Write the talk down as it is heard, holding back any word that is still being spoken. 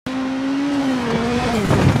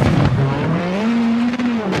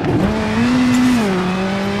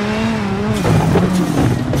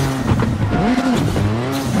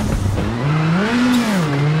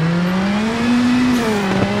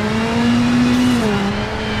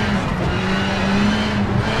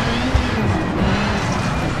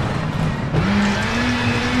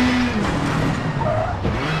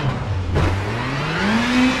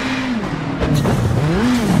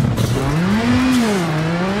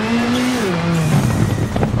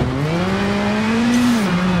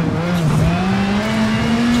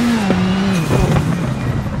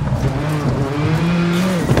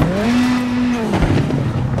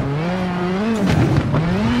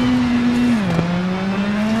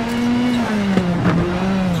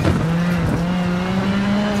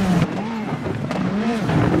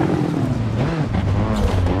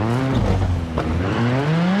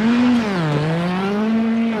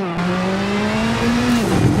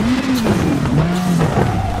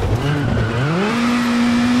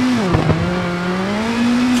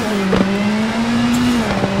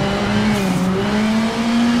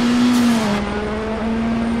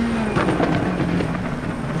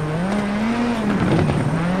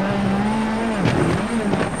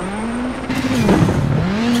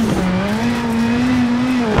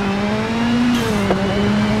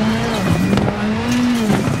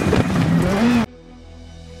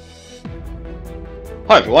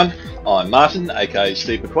Hi everyone, I'm Martin, aka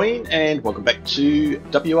Steve McQueen, and welcome back to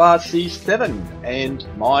WRC 7 and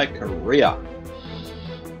my career.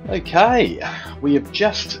 Okay, we have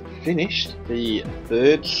just finished the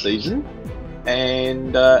third season,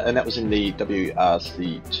 and that was in the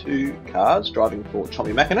WRC 2 cars, driving for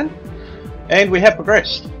Tommy Mackinnon, and we have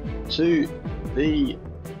progressed to the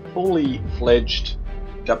fully fledged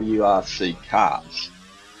WRC cars.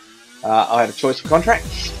 I had a choice of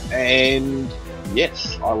contracts, and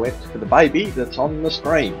yes, I went for the baby that's on the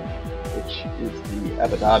screen, which is the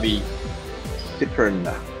Abu Dhabi Citroen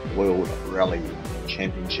World Rally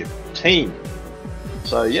Championship team.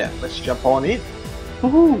 So yeah, let's jump on in.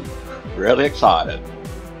 Woohoo! Really excited.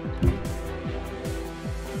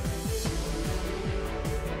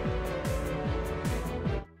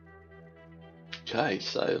 Okay,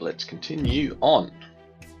 so let's continue on.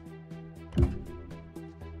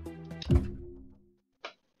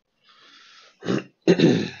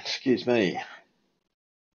 Excuse me.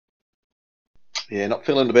 Yeah, not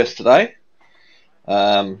feeling the best today,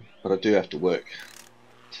 but I do have to work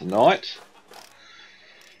tonight.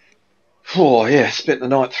 Oh yeah, spent the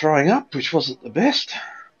night throwing up, which wasn't the best,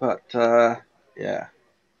 but yeah,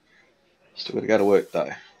 still got to go to work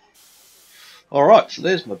though. Alright, so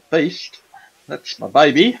there's my beast, that's my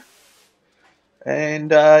baby,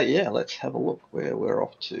 and yeah, let's have a look where we're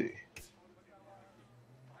off to.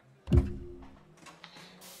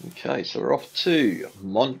 Okay, so we're off to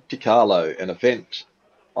Monte Carlo, an event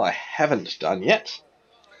I haven't done yet.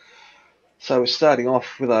 So we're starting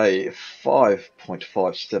off with a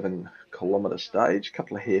 5.57 kilometre stage, a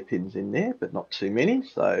couple of hairpins in there, but not too many,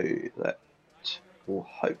 so that will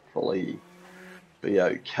hopefully be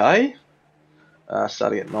okay.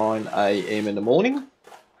 Starting at 9 AM in the morning.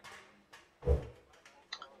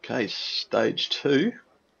 Okay, stage 2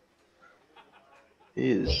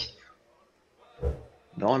 is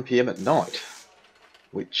 9 PM at night,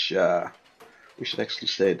 which we should actually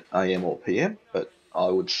said AM or PM, but I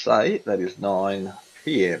would say that is 9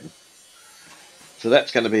 PM. So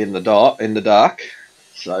that's going to be in the dark.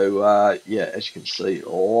 So yeah, as you can see,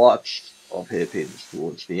 lots of hairpins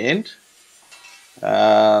towards the end,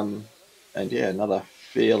 and yeah, another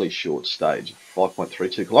fairly short stage,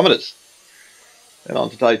 5.32 kilometres. And on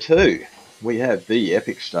to day 2, we have the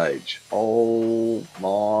epic stage. Oh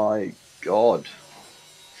my god.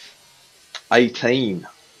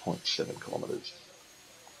 18.7 kilometres.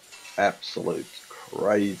 Absolute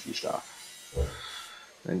crazy stuff.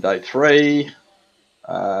 Then day 3,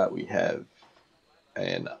 we have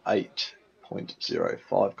an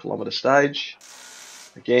 8.05 kilometre stage.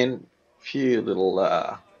 Again, a few little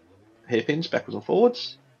hairpins backwards and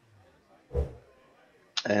forwards.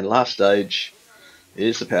 And last stage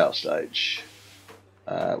is the power stage,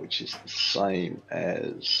 which is the same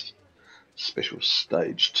as special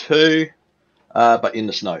stage 2. But in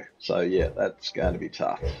the snow, so yeah, that's going to be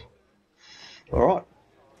tough. Alright,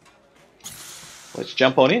 let's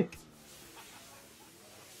jump on in.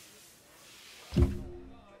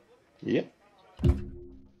 Yep.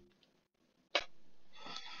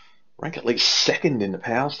 Rank at least second in the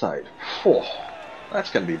power stage. Oh, that's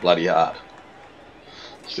going to be bloody hard.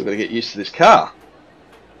 Still got to get used to this car.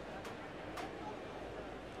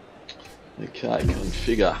 Okay,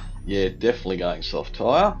 configure. Yeah, definitely going soft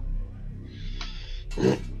tyre.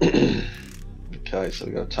 Okay, so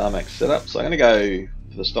we've got a tarmac setup, so I'm going to go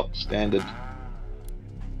for the stock standard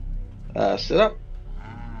setup,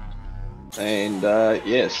 and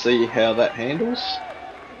yeah, see how that handles.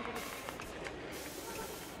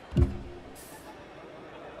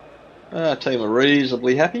 Team are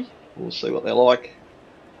reasonably happy. We'll see what they're like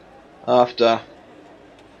after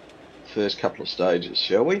the first couple of stages,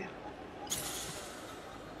 shall we?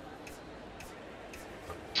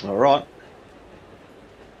 Alright.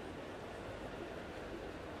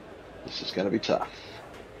 This is going to be tough.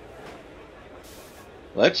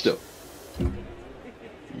 Let's do it.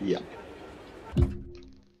 Yep.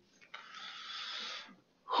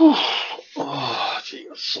 Whew. Oh, gee,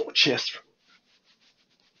 got a sore chest from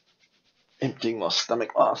emptying my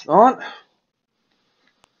stomach last night.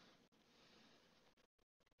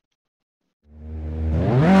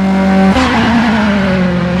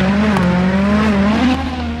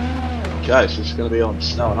 Okay, so it's going to be on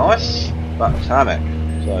snow and ice, but tarmac.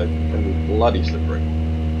 So it's going to be bloody slippery.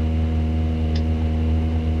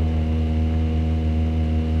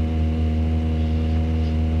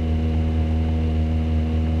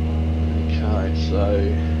 Okay, so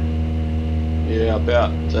yeah,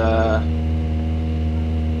 about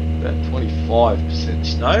 25%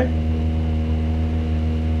 snow.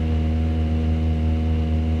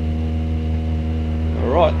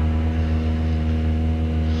 Alright.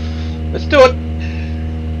 Let's do it!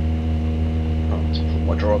 Oh, let's put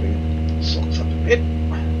my driving socks up a bit.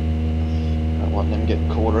 Don't want them getting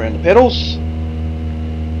caught around the pedals.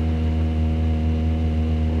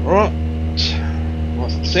 Alright,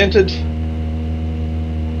 nice and centered.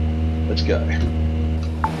 Let's go.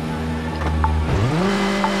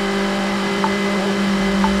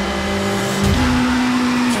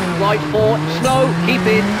 Right 4, slow, keep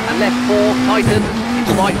in, and left 4, tighten,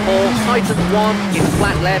 into right 4, tightens 1, into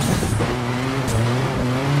flat left,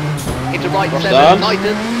 into right 7,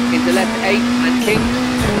 tighten, into left 8, and kinks,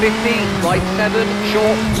 50, right 7,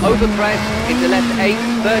 short, over crest, into left 8,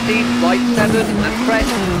 30, right 7, and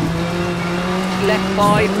crest, left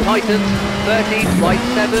 5, tightens, 30, right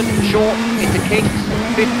 7, short, into kinks,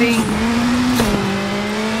 50,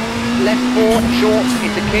 left 4, short,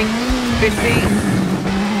 into kinks, 50,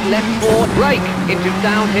 left 4, brake, into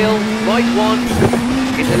downhill, right 1,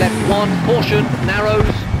 into left 1, caution, narrows,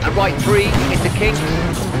 and right 3, into kinks.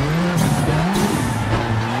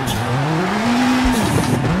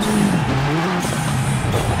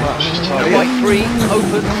 And right 3,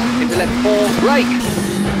 opens, into left 4, brake.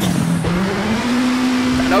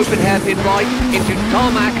 An open hairpin right, into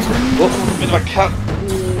tarmac. Oh, bit of a cut.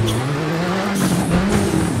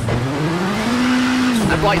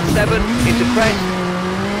 And right 7, into crest.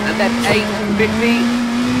 And left 8, 50,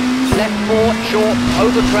 left 4, short,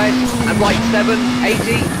 over crest, and right 7,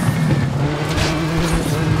 80,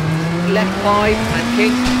 left 5, and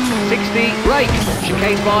kink, 60, brake,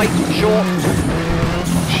 chicane right, short,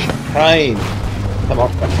 Chicane, come on,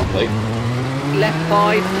 that's complete. left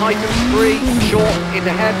 5, tightens 3, short, into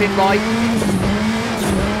hairpin right,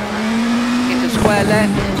 into square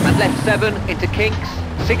left, and left 7, into kinks,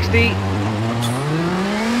 60,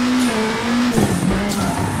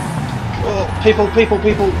 Oh, people.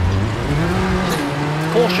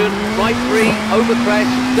 caution, right 3, over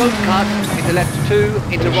crest, don't cut, into left 2,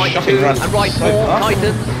 into right 2, and right 4,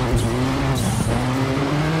 tightens.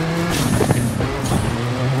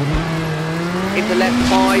 Into left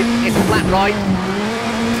 5, into flat right,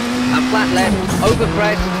 and flat left, over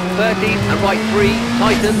crest, 30, and right 3,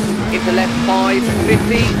 tightens, into left 5,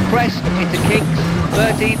 50, crest, into kinks,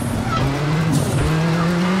 30,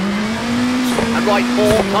 and right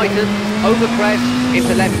 4, tightens, over crest,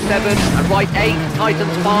 into left 7, and right 8,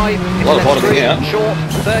 tightens 5, into left 3, short,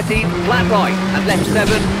 30, flat right, and left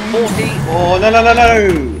 7, 40. Oh, no.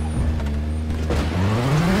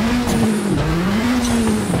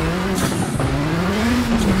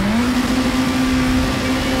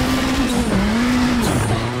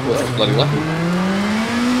 Well, that was bloody lucky.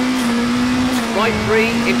 Right 3,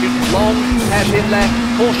 into long, hairpin left,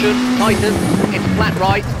 caution, tightens, into flat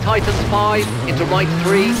right, tightens 5, into right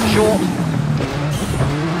 3, short.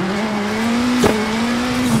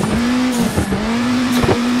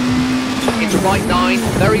 Into right 9,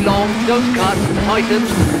 very long, don't cut, tightens.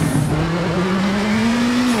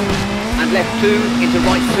 And left 2, into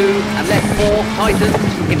right 2, and left 4, tightens,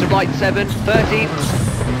 into right 7, 30.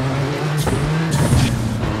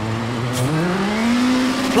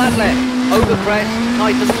 Flat left. Over crest,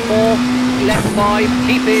 tightens 4, left 5,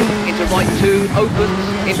 keep in, into right 2, opens,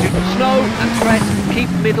 into snow and crest, keep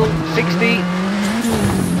middle, 60.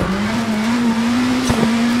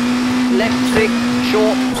 Left 6,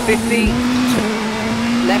 short, 50.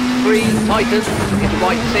 Left 3, tightens, into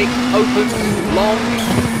right 6, opens, long.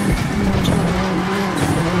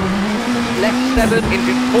 Left 7,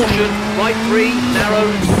 into caution, right 3,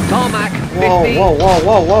 narrows, tarmac, 50.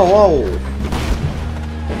 Whoa.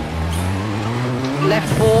 Left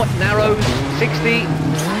 4, narrows, 60.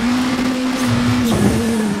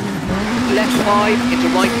 Left 5, into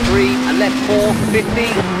right 3, and left 4,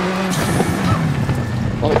 50.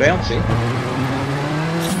 Oh, bouncing.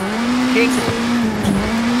 Kicks.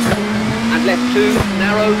 And left 2,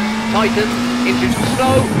 narrows, tightens, into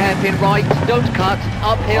snow, hairpin right, don't cut,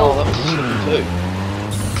 uphill. Oh, that was a slippery too.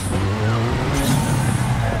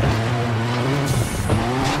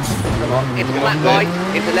 Into flat right,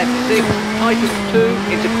 into left 6, tightens 2,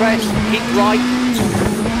 into crest, keep right,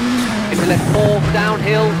 into left 4,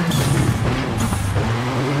 downhill,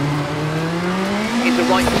 into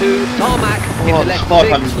right 2, tarmac, into left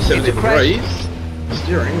 6, into crest.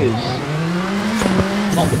 Steering is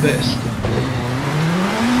not the best.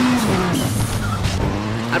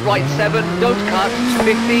 And right 7, don't cut,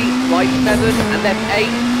 50, right 7, and left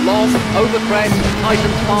 8, long, over crest,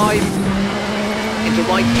 tightens 5. Into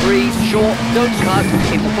right 3, short, don't cut,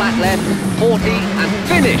 into flat left, 40, and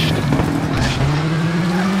finished!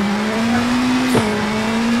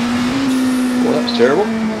 Well, that was terrible.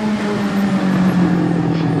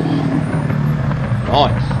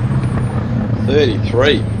 Nice.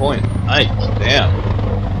 33.8. 8 down.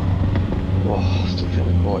 Oh, still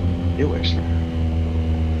feeling quite ill actually.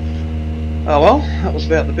 Oh well, that was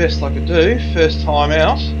about the best I could do. First time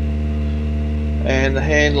out. And the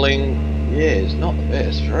handling, yeah, is not the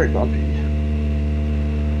best. Very bumpy.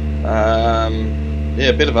 Yeah,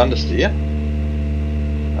 a bit of understeer.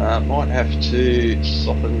 Might have to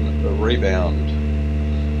soften the rebound,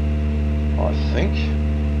 I think,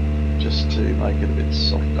 just to make it a bit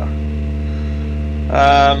softer.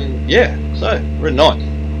 Yeah, so we're in 9th.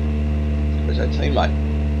 Where's our teammate?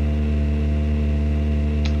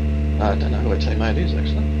 I don't know who our teammate is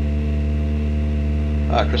actually.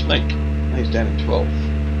 Chris Meek. He's down in 12th.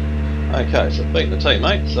 Okay, so beating the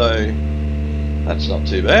teammate, so that's not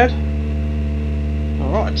too bad.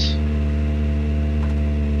 Alright.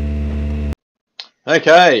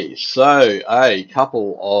 Okay, so a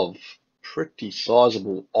couple of pretty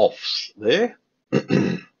sizable offs there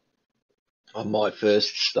on my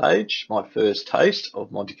first stage, my first taste of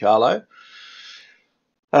Monte Carlo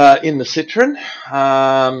in the Citroen.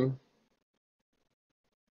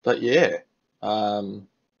 But yeah, not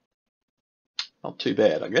too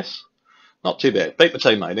bad, I guess. Not too bad. Beat my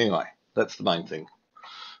teammate anyway. That's the main thing.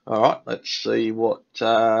 Alright, let's see what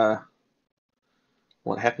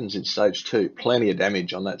happens in stage 2. Plenty of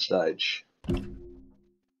damage on that stage.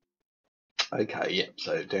 Okay, yep,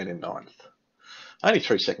 so down in 9th. Only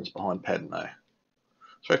 3 seconds behind Padden though.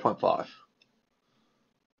 3.5.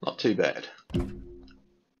 Not too bad.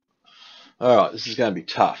 Alright, this is going to be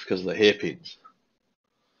tough because of the hairpins.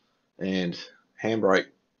 And handbrake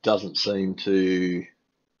doesn't seem to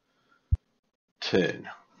turn.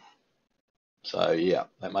 So yeah,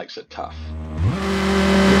 that makes it tough.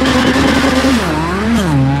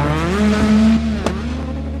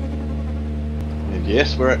 And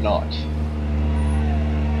yes, we're at night.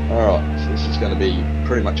 Alright, so this is going to be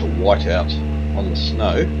pretty much a whiteout on the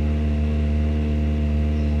snow.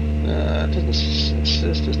 It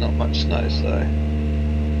says there's not much snow, so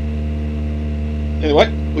anyway,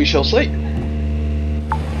 we shall see.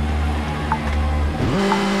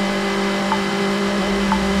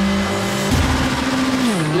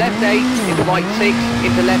 Left 8, into right 6,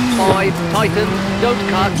 into left 5, tightens, don't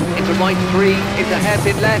cut, into right 3, into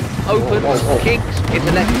hairpin left, opens, kicks,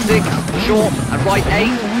 into left 6, short, and right 8,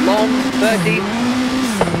 long, 30.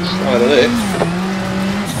 Out of there.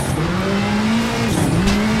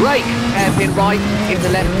 Brake, hairpin right, into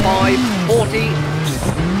left 5, 40.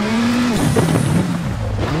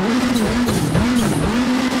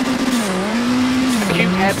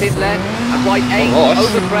 Acute hairpin left, and right 8,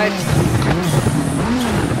 over crest.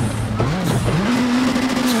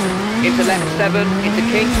 Into left 7, into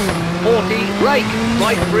kinks, 40, brake,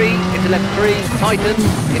 right 3, into left 3, tightens,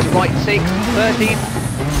 into right 6, 30,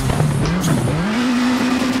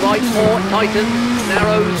 right 4, tightens,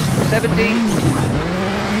 narrows, 70.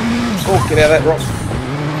 Oh, get out of that rock.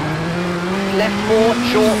 Left 4,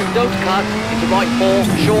 short, don't cut, into right 4,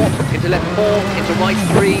 short, into left 4, into right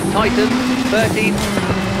 3, tightens, 30.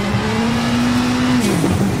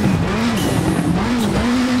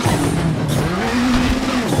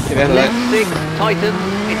 Left 6, tightens,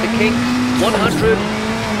 into kinks, 100.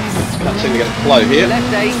 Can't seem to get a flow here.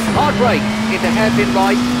 Left 8, hard brake, into hairpin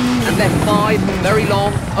right, and left 5, very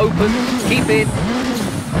long, opens, keep in.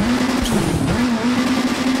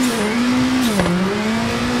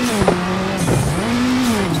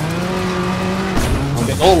 I'm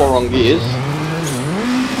getting all the wrong gears.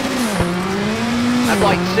 And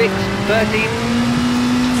right 6, 30.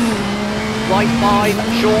 Right 5,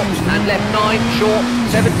 short, and left 9, short,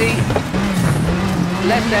 70.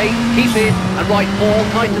 Left 8, keep in, and right 4,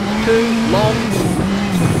 tightens 2, long.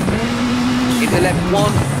 Into left 1.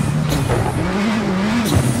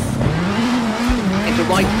 Into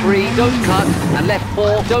right 3, don't cut, and left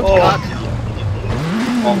 4, don't cut.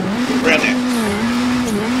 Round there.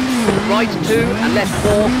 Right 2, and left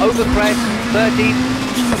 4, over crest, 30.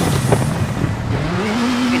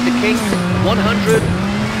 Into kinks, 100.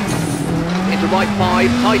 Into right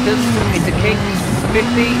 5, tightens, into kinks, 50,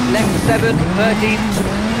 left 7, 30,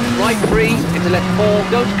 right 3, into left 4,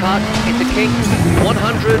 don't cut, into kinks,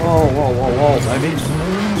 100. Whoa, baby.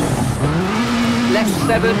 Left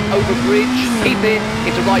 7, over bridge, keep in,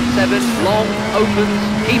 into right 7, long, opens,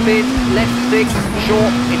 keep in, left 6,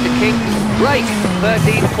 short, into kinks, brake,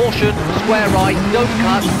 30, caution, square right, don't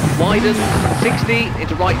cut, widens, 60,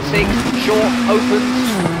 into right 6, short, opens,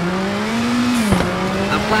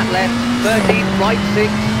 and flat left, 30, right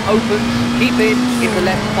 6, opens, keep in, into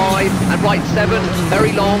left 5, and right 7,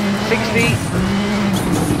 very long, 60.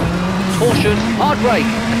 Caution, hard brake,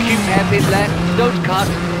 acute hairpin left, don't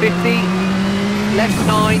cut, 50. left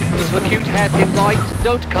 9 into acute hairpin right,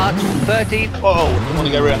 don't cut, 30. Oh, didn't want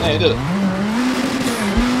to go around there, did it?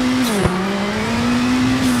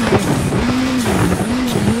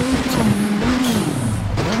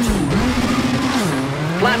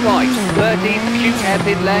 Flat right, 30, acute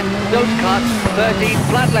hairpin left, don't cut, 30,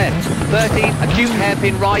 flat left, 30, acute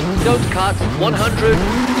hairpin right, don't cut, 100.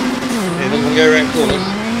 Yeah, doesn't want to go around corners.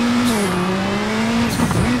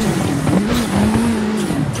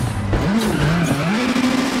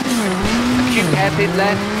 Acute hairpin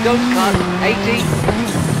left, don't cut, 80.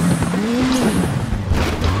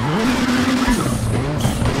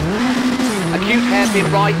 Acute hairpin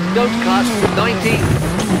right, don't cut, 90.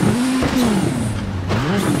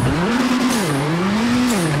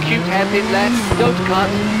 Acute hairpin left, don't cut,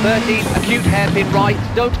 30, acute hairpin right,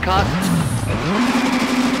 don't cut.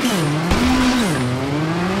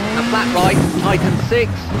 A flat right, tighten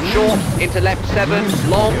 6, short, into left 7,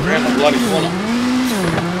 long. Get around the bloody corner.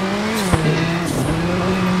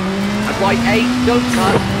 A right 8, don't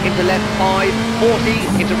cut, into left 5,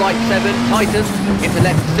 40, into right 7, tightens, into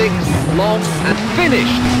left 6, long, and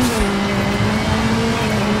finished.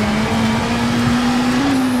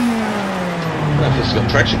 I don't know if this has got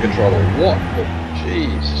traction control or what, but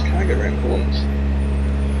jeez, just can't get around corners.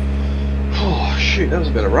 Oh shoot, that was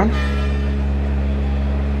a better run.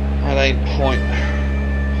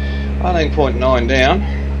 18.9 down.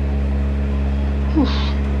 Whew.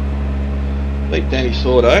 Beat Danny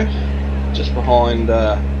Sordo, just behind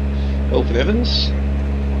Elfyn Evans.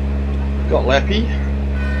 Got Lappy.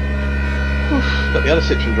 Whew. Got the other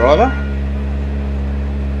Citroen driver.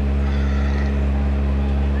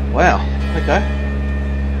 Wow. Okay.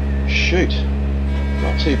 Shoot.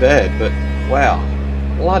 Not too bad, but wow.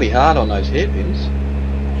 Bloody hard on those hairpins.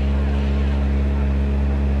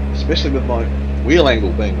 Especially with my wheel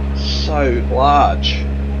angle being so large.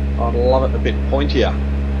 I'd love it a bit pointier.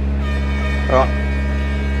 Alright.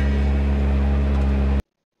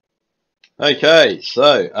 Okay,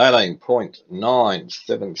 so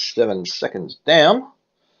 18.977 seconds down.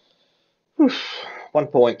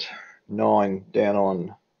 1.9 down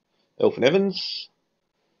on Elfyn Evans,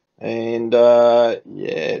 and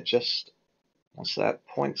yeah, just what's that?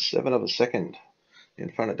 0.7 of a second in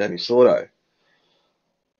front of Danny Sordo.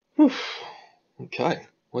 Whew. Okay,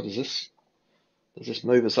 what is this? Does this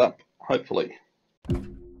move us up? Hopefully.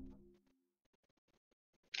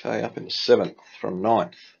 Okay, up into 7th from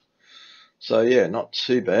 9th. So yeah, not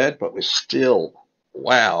too bad, but we're still,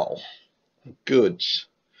 wow, good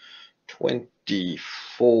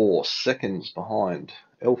 24 seconds behind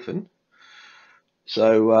Elfyn.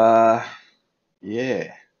 So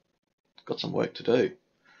yeah, got some work to do,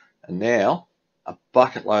 and now a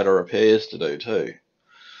bucket load of repairs to do too,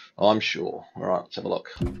 I'm sure. Alright, let's have a look.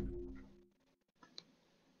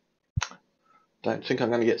 Don't think I'm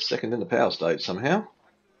going to get second in the power stage somehow.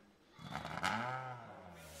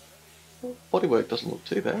 Bodywork doesn't look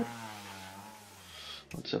too bad.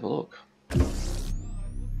 Let's have a look.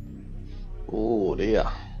 Oh dear.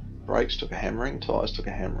 Brakes took a hammering, tyres took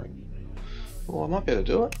a hammering. Oh, I might be able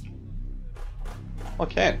to do it. I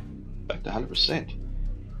can. Back to 100%.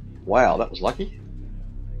 Wow, that was lucky.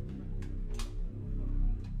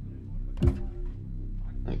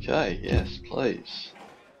 Okay, yes, please.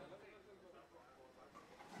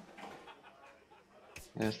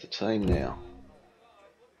 There's the team now.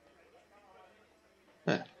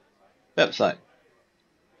 Yeah, about the same.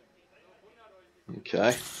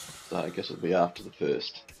 Okay, so I guess it'll be after the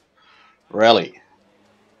first rally.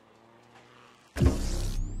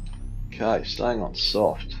 Okay, staying on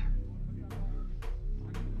soft.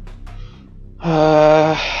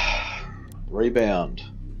 Rebound.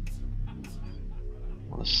 I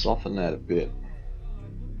want to soften that a bit.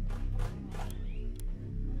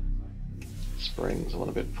 Springs, I want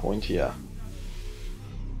a bit pointier. I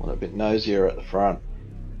want a bit nosier at the front.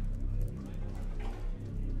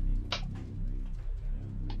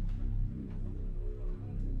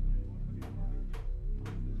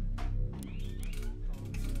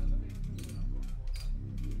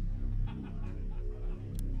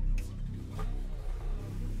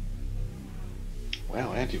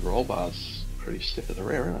 Wow, anti-roll bar's pretty stiff at the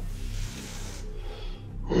rear,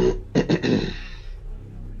 isn't it?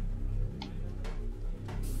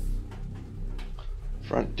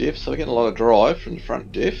 Front diff, so we're getting a lot of drive from the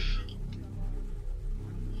front diff.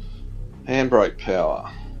 Handbrake power.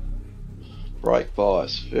 Brake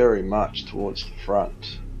bias very much towards the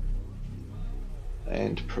front.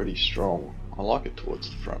 And pretty strong. I like it towards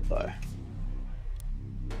the front though.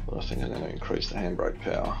 But I think I'm going to increase the handbrake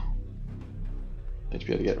power. Need to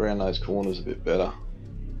be able to get around those corners a bit better.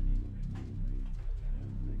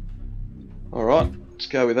 Alright, let's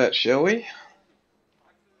go with that, shall we?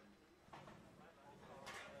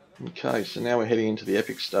 Okay, so now we're heading into the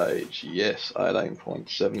epic stage. Yes,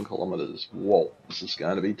 18.7 kilometers. Whoa, this is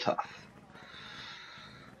going to be tough.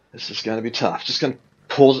 This is going to be tough. Just going to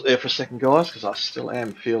pause it there for a second, guys, because I still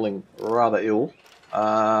am feeling rather ill.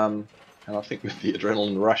 And I think with the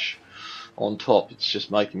adrenaline rush on top, it's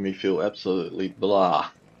just making me feel absolutely blah.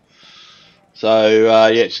 So,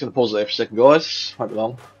 yeah, just going to pause it there for a second, guys. Won't be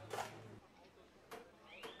long.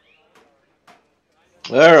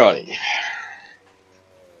 Alrighty.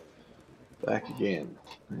 Back again.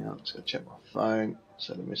 Now, let's go check my phone.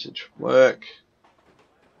 So the message work.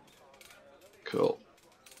 Cool.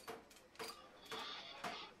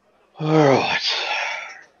 Alright.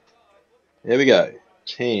 Here we go.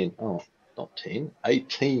 10. Oh, not 10.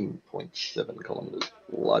 18.7 kilometers.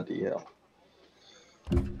 Bloody hell.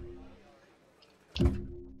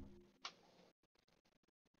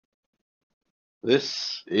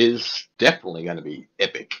 This is definitely going to be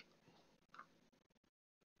epic.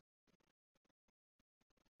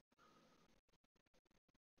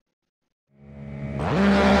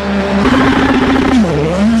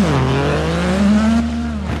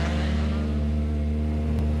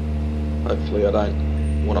 Hopefully I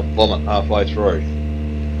don't want to vomit halfway through.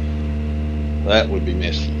 That would be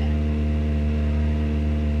messy.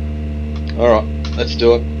 Alright, let's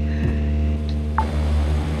do it.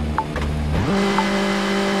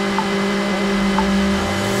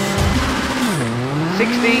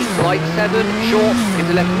 Right 7, short,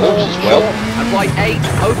 into left 4, well. short, and right 8,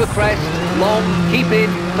 over crest, long, keep in,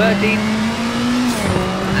 13,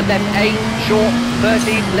 and left 8, short,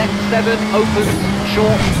 13, left 7, opens,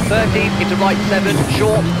 short, 13, into right 7,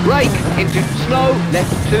 short, brake, into snow,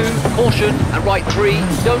 left 2, caution, and right 3,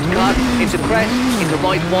 don't cut, into crest, into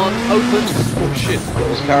right 1, opens. Oh shit, got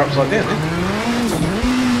this car upside down then.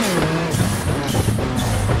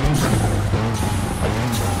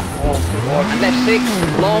 And left 6,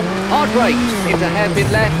 long, hard brake, into hairpin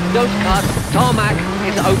left, don't cut, tarmac,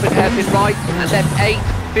 into open hairpin right, and left 8,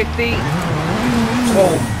 50.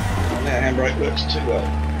 Oh, now handbrake works too well.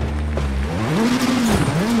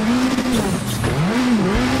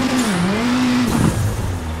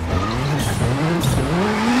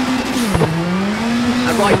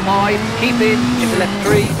 And right 5, keep in, into left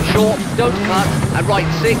 3, short, don't cut, and right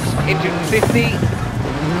 6, into 50.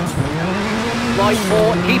 Right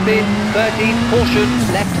 4, keep in, 13, caution,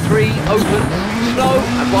 left 3, opens, slow,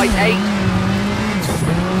 and right 8.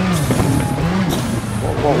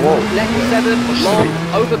 Whoa. Left 7, long,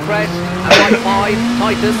 over crest, and right 5,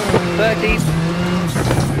 tighten, 13.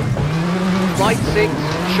 Right 6,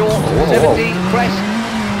 short, 70, crest.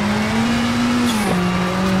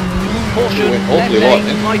 Caution, left 8,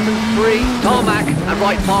 tighten, 3, tarmac, and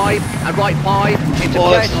right 5, and right 5, into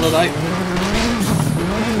crest. That's not an 8.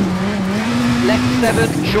 Left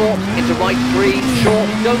 7, short, into right 3, short,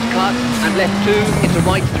 don't cut, and left 2, into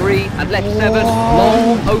right 3, and left 7,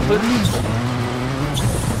 long, opens.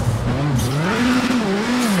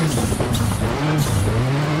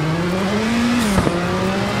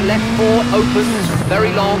 Left 4, opens,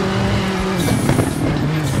 very long.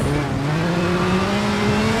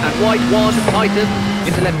 And right 1, tighten,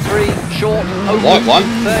 into left 3, short, opens, Right 1.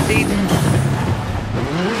 13.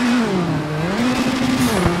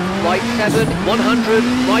 Right 7, 100,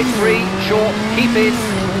 right 3, short, keep in,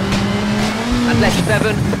 and left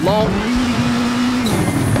 7, long,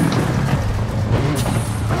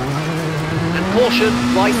 and caution,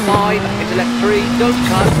 right 5, into left 3, don't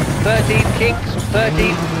cut, 13, kinks,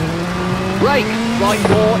 13, brake, right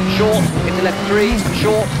 4, short, into left 3,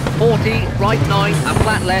 short, 40, right 9, and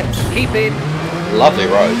flat left, keep in, Lovely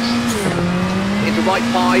roads. into right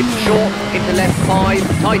 5, short, into left 5,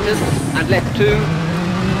 tightens, and left 2,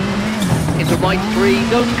 into right 3,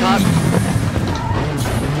 don't cut,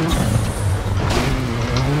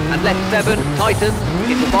 and left 7, tightens,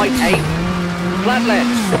 into right 8, flat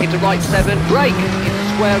left, into right 7, brake, into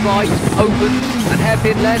square right, opens, and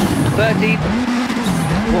hairpin left, 13,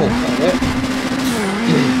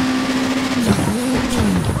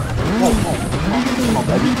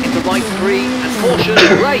 into right 3, and caution,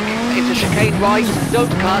 brake, into chicane right,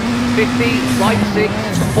 don't cut, 50, right 6,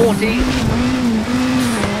 40,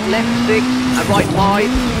 left 6, and right 5,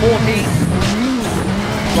 40,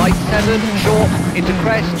 right 7, short, into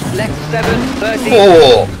crest, left 7, 30.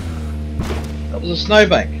 Oh! That was a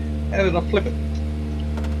snowbank. How did I flip it?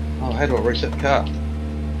 Oh, how do I reset the car?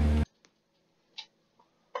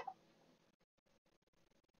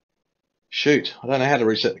 Shoot, I don't know how to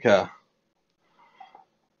reset the car.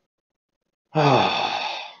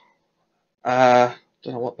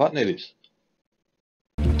 Don't know what button it is.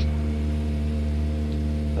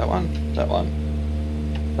 That one. That one.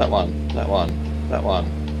 That one. That one. That one.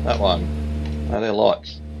 That one. Oh, they're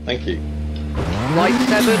lights. Thank you. Right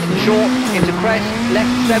 7, short, into crest, left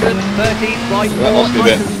 7, 30, right 4, That must be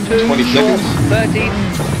about tightens 2, 20 short, seconds.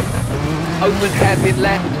 30, open hairpin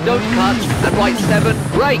left, don't cut, and right 7,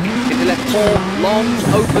 brake, into left 4, long,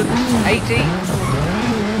 opens, 80.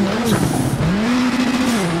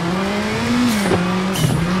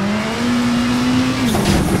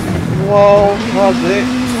 Whoa, car's there.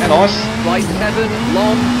 And nice. Right 7,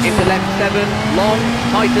 long, into left 7, long,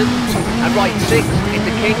 tightens, and right 6,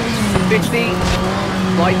 into kinks, 50,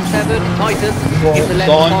 right 7, tightens, into left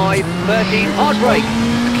sign. 5, 30, hard brake,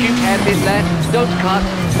 acute hairpin left, don't cut,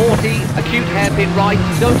 40, acute hairpin right,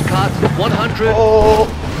 don't cut, 100. Oh.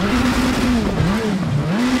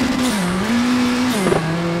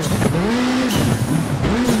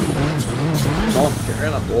 Come on, get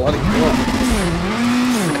around that bloody corner.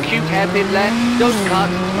 Acute hairpin left, don't cut,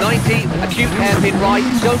 90, acute hairpin right,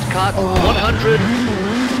 don't cut, 100.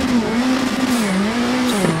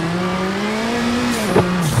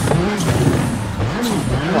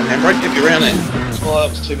 Come on, handbrake, get you around there. Oh, that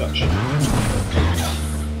was too much.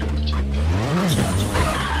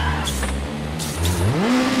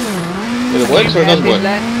 Either works or it doesn't work.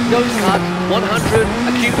 Left, don't cut, 100,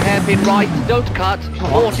 acute hairpin right, don't cut,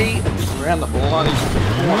 40. Around the bloody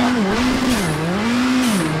corner.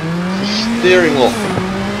 Steering wheel.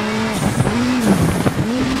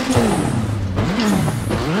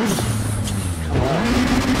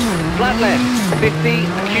 Flat left, 50,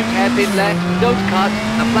 acute hairpin left, don't cut,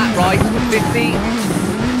 and flat right, 50.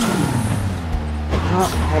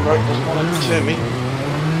 Handbrake doesn't want to turn me.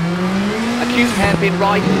 Acute hairpin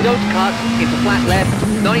right, don't cut, into flat left,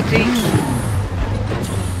 90.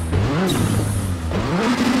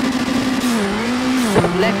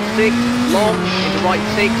 Left 6, long, into right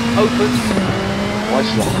 6, opens.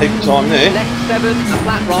 Wasted a heap of time there. Left 7, and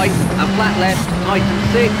flat right, and flat left, tighten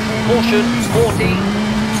 6, caution, 40.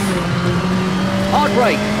 Hard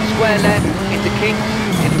brake, square left, into kinks,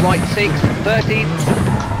 into right 6, 30.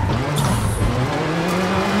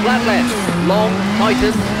 Flat left, long,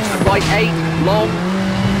 tightens, and right 8, long.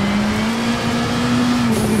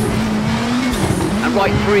 And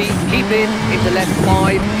right 3, keep in, into left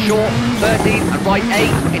 5, short, 30, and right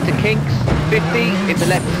 8, into kinks, 50, into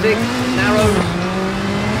left 6, narrows.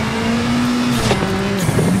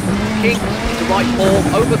 Kinks, into right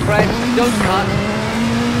 4, over crest, don't cut.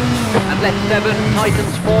 And left 7,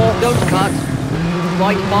 tightens 4, don't cut.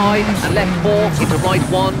 Right 5, and left 4, into right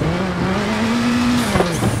 1.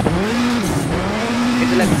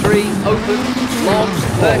 Into left 3, opens, long,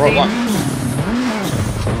 30. Oh, right one.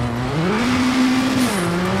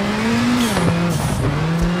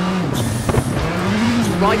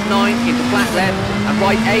 Right 9, into flat left, and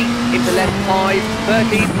right 8, into left 5,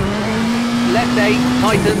 30. Left 8,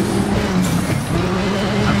 tightens.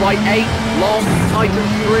 And right 8, long,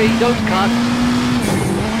 tightens 3, don't cut.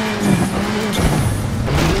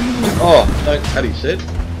 Oh, don't cut, he said.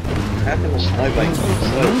 How can the snowbank be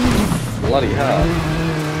so bloody hard?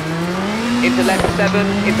 Into left 7,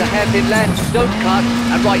 into hairpin left, don't cut,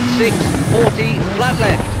 and right 6, 40, flat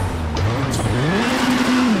left.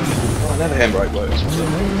 Oh, now the handbrake works.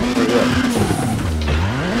 Pretty well.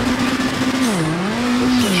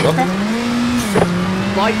 That's a shocker.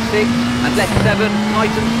 Right 6, and left 7,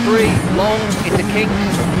 tightens 3, long, into kinks.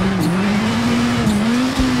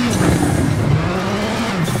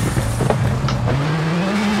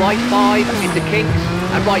 Right 5, into kinks,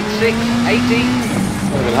 and right 6, 80.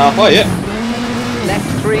 Not even halfway yet. Left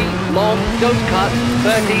 3, long, don't cut,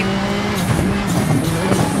 30.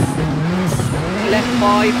 Left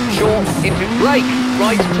 5, short, into brake.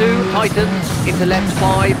 Right 2, tightens, into left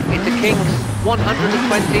 5, into kinks,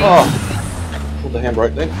 120. Oh, pulled the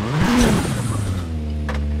handbrake then.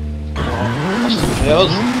 Lost some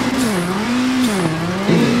powers.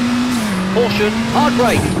 Caution, hard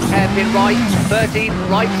brake, hairpin right, 30,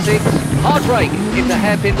 right 6, hard brake, into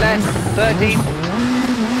hairpin left, 30.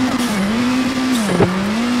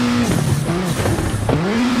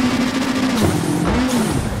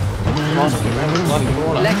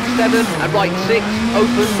 Left 7 and right 6,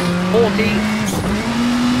 opens, 40.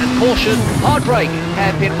 And caution, hard brake,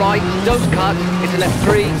 hairpin right, don't cut, into left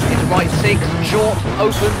 3, into right 6, short,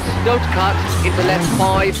 opens, don't cut, into left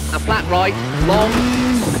 5, and flat right, long.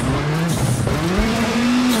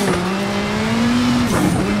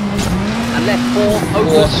 And left 4,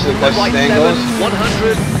 opens, and right 7,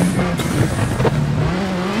 100.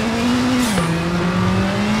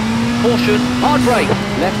 Caution, hard brake,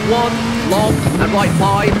 left 1, long, and right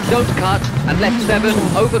 5, don't cut, and left 7,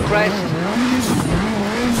 over crest.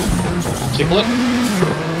 Tickle it.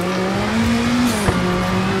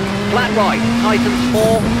 flat right, tightens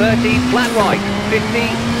 4, 30, flat right,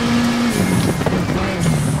 50.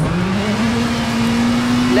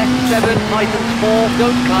 Left 7, tightens 4,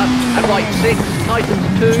 don't cut, and right 6, tightens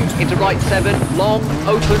 2, into right 7, long,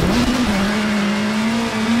 opens.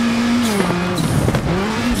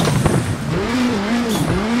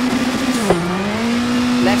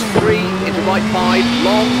 Left 3, into right 5,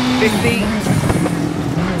 long, 50.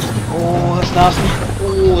 Oh, that's nasty.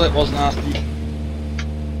 Oh, that was nasty.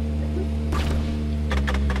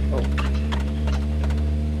 Oh,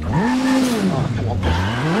 come on.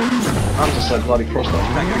 I'm just so bloody crossed up. I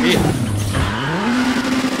can't go here.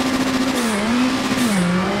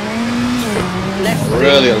 Left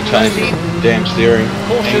Really got to change the damn steering.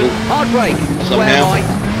 Caution, angle. hard brake. Square Somehow. right,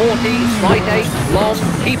 40, right 8, long,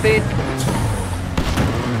 keep it.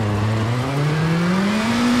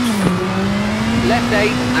 Left 8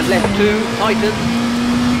 and left 2, tighten.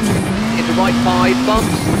 Into right 5,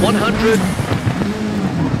 bumps, 100.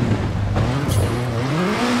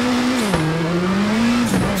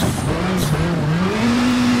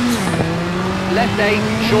 Left 8,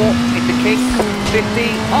 short, into kinks, 50.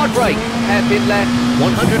 Hard brake, hairpin left,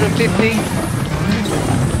 150.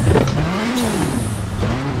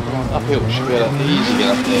 Uphill, should be able to easy get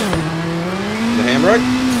up there. The handbrake.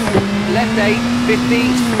 Left 8,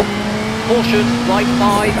 50. Caution, right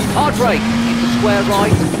 5, hard brake, into square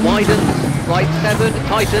right, widens, right 7,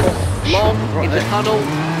 tightens, long, right into there. tunnel,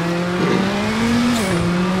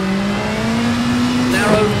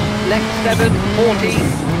 narrows, left 7, 40,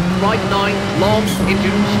 right 9, long, into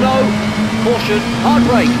slow, caution, hard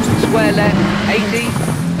brake, square left, 80,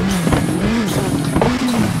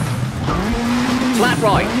 flat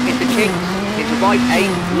right, into kinks, into right 8,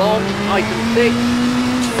 long, tighten 6,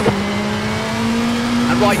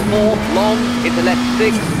 and right 4, long, into left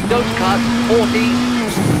 6, don't cut, 40.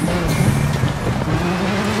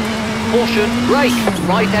 Caution, brake,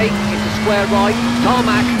 right 8, into square right,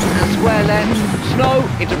 tarmac, and square left, snow,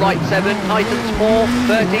 into right 7, tightens 4,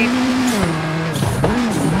 30.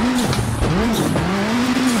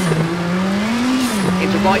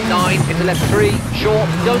 Into right 9, into left 3, short,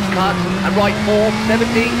 don't cut, and right 4,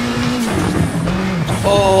 70.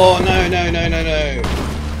 Oh, no.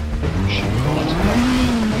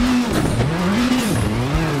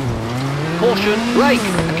 Caution, brake,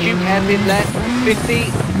 acute hairpin left, 50.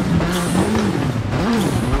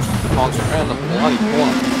 Can't get around the bloody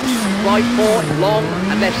corner. Right 4, long,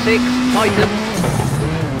 and left 6, tighten.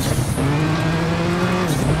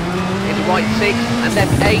 Into right 6, and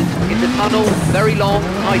left 8, into tunnel, very long,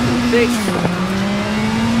 tighten 6.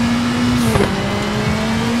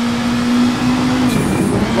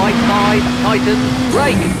 Right 5, tighten,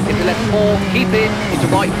 brake, into left 4, keep it, into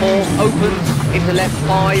right 4, opens, into left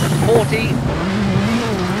 5, 40.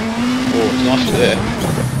 Oh, it's nicely there.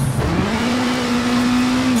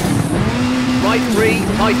 Right 3,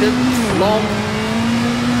 tighten, long.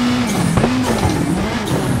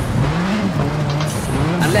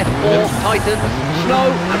 And left 4, tighten, slow,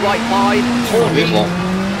 and right 5, 40. It is long.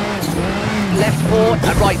 Left 4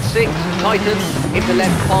 and right 6, tighten, into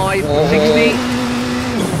left 5, Oh. 60.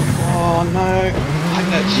 Oh no. I hate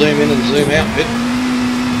that zoom in and zoom out bit.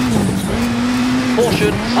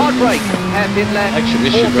 Caution, hard brake, hairpin left, Makes you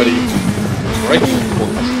miss 40. your bloody braking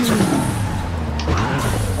points.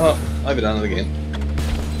 Oh, overdone it again.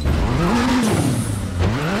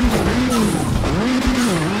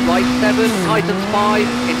 Right 7, tightens 5,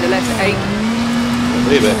 into left 8,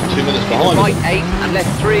 We're about 2 minutes into behind. right 8 and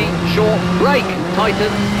left 3, short, brake,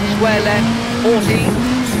 tightens, square left,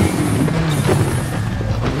 40.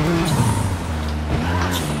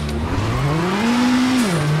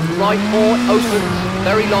 Right 4, opens,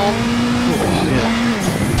 very long. Oh, yeah.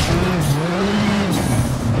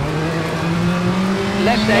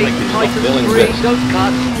 Left Stomach 8, is not tightens feeling 3, best. don't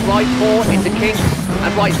cut. Right 4, into kinks.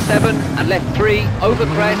 And right 7, and left 3, over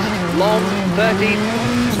crest, long, 30.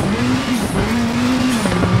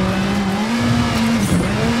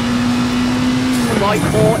 Right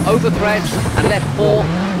 4, over crest, and left 4.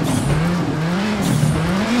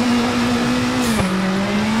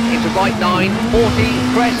 Into right 9, 40,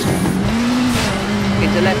 crest.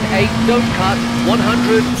 Into left 8, don't cut,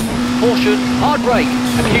 100. Caution, hard brake,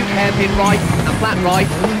 acute hairpin right, and flat right.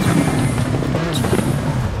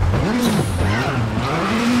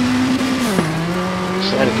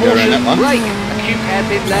 So I And can go around that caution, one. brake, acute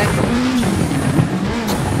hairpin left.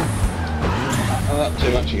 Oh,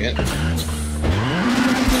 too much again.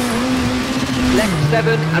 Left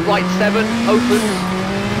 7 and right 7, opens.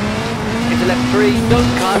 Into left 3,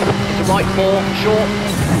 don't cut. Into right 4, short.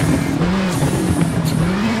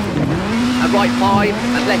 And right 5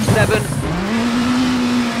 and left 7.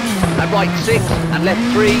 right 6 and left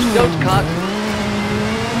 3, don't cut.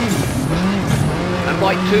 And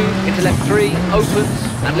right 2 into left 3, opens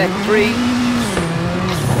and left 3.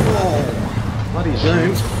 Oh, bloody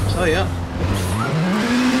zoom, tell ya.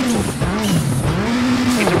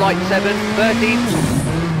 Into right 7, 30.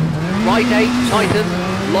 Right 8, tighten,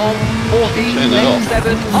 long, 40, left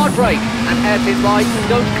 7, hard brake, and hairpin right,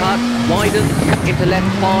 don't cut, widen, into left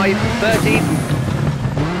 5, 30.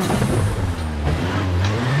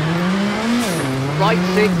 Right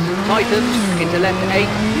 6, tighten, into left 8,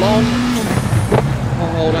 long.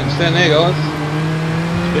 Oh, don't stand there, guys.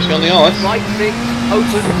 Especially on the ice. Right 6,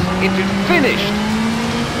 opens, into finished.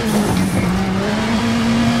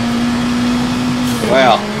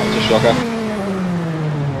 Wow, that was a shocker.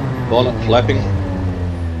 Bonnet flapping.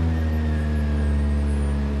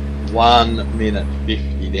 1 minute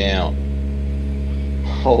 50 down.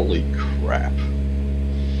 Holy crap.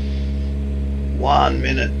 1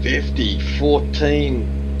 minute 50,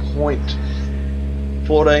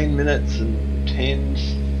 14 minutes and 10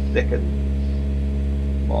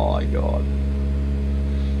 seconds. My God.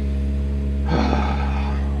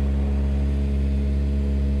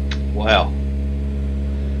 Wow.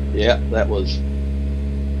 Yeah, that was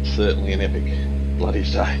certainly an epic bloody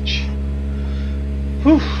stage.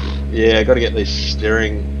 Whew. Yeah, got to get my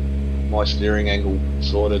steering angle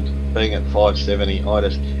sorted. Being at 570, I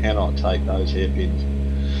just cannot take those hairpins.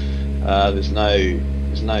 There's no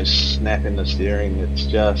snap in the steering. It's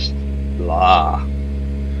just blah.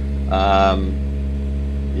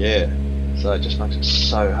 Yeah, so it just makes it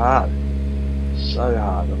so hard. So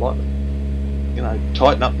hard. I'd like to,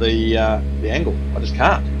 tighten up the angle. I just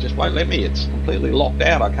can't. It just won't let me. It's completely locked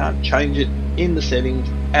out. I can't change it in the settings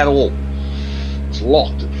at all. It's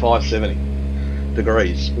locked at 570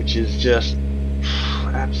 degrees, which is just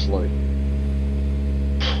absolute.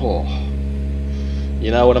 Oh,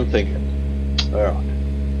 you know what I'm thinking. All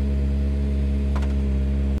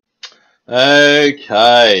right.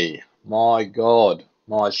 Okay. My God,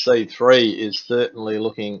 my C3 is certainly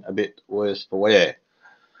looking a bit worse for wear.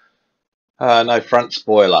 No front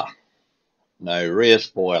spoiler, no rear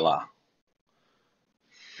spoiler,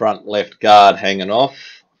 front left guard hanging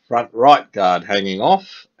off, front right guard hanging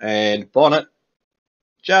off, and bonnet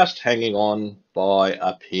just hanging on by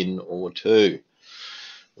a pin or two.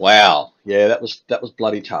 Wow, yeah, that was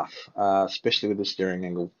bloody tough, especially with the steering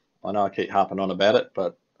angle. I know I keep harping on about it,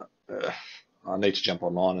 but I need to jump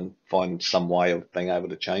online and find some way of being able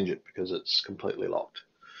to change it because it's completely locked.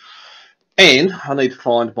 And I need to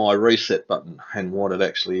find my reset button and what it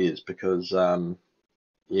actually is because,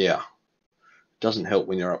 yeah, it doesn't help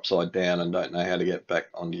when you're upside down and don't know how to get back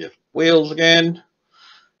onto your wheels again.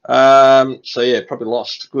 So yeah, probably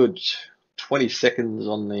lost a good 20 seconds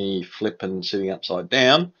on the flip and sitting upside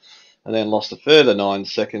down, and then lost a further 9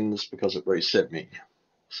 seconds because it reset me.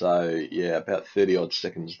 So yeah, about 30 odd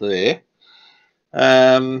seconds there.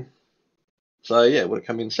 So yeah, would have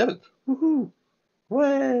come in 7th. Woohoo!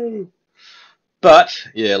 Way! But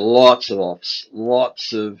yeah, lots of offs,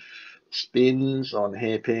 lots of spins on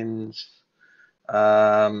hairpins,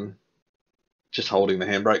 just holding the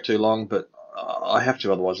handbrake too long, but I have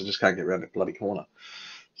to, otherwise I just can't get around that bloody corner.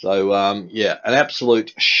 So yeah, an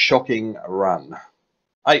absolute shocking run.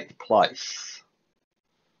 8th place.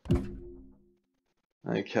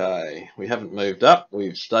 Okay, we haven't moved up,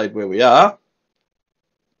 we've stayed where we are,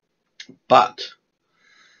 but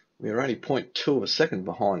we are only 0.2 of a second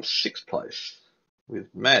behind 6th place with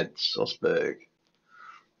Mads Osberg.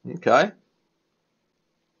 Okay.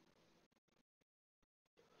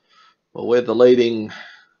 Well, we're the leading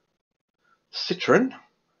Citroen.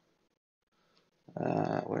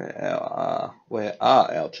 Where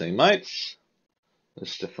are our teammates?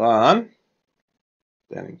 There's Stefan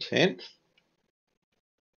down in 10th.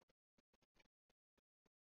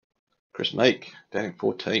 Chris Meek down in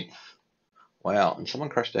 14th. Wow, and someone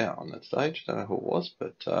crashed out on that stage. Don't know who it was,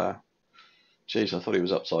 but geez, I thought he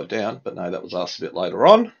was upside down, but no, that was us a bit later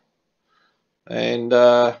on. And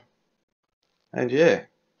yeah,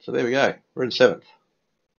 so there we go. We're in 7th.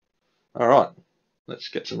 All right, let's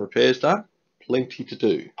get some repairs done. Plenty to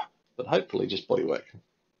do, but hopefully just bodywork.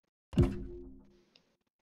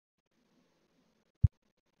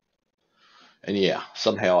 And yeah,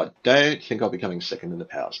 somehow I don't think I'll be coming second in the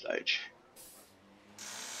power stage.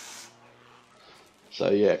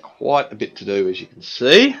 So yeah, quite a bit to do, as you can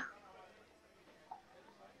see.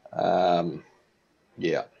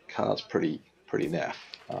 Yeah, car's pretty naff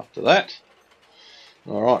after that.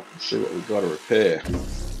 All right, let's see what we've got to repair.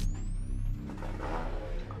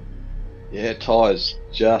 Yeah, tyres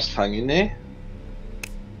just hung in there.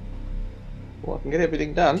 Well, I can get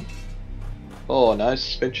everything done. Oh no,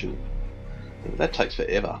 suspension. That takes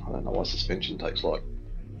forever. I don't know why suspension takes like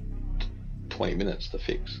 20 minutes to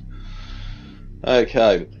fix.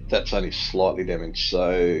 Okay, that's only slightly damaged,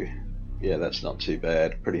 so yeah, that's not too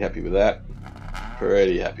bad. Pretty happy with that.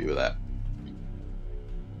 Pretty happy with that.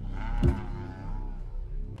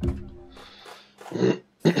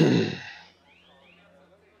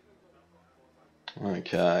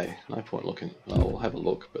 Okay, no point looking. Oh, we'll have a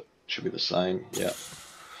look, but it should be the same. Yeah,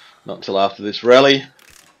 not until after this rally.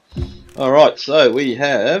 Alright, so we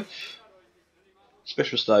have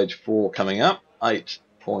special stage 4 coming up,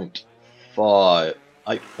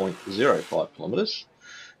 8.05 kilometres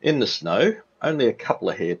in the snow. Only a couple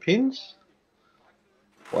of hairpins.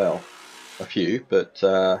 Well, a few, but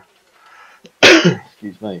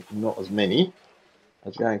excuse me, not as many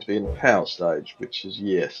as going to be in the power stage, which is,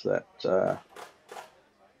 yes, that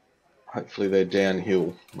hopefully they're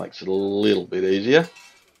downhill, makes it a little bit easier.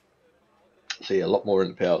 So yeah, a lot more in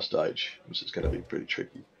the power stage, which is going to be pretty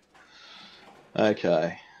tricky.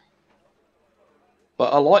 Okay,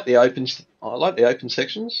 but I like the open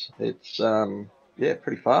sections. It's yeah,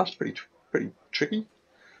 pretty fast, pretty tricky.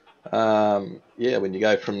 Yeah, when you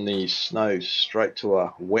go from the snow straight to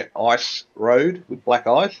a wet ice road with black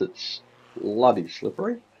ice, it's bloody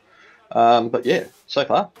slippery. But yeah, so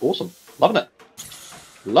far, awesome. Loving it.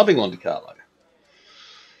 Loving Monte Carlo.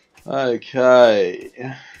 Okay,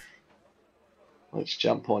 let's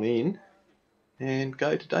jump on in and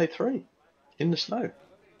go to day 3 in the snow.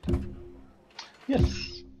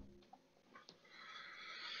 Yes.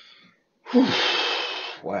 Whew.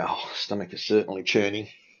 Wow, stomach is certainly churning.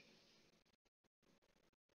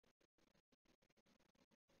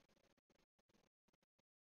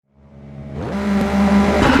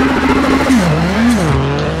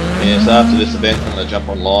 Yes, after this event I'm going to jump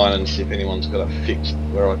online and see if anyone's got a fix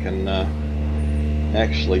where I can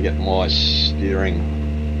actually get my steering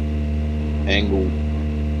angle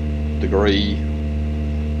degree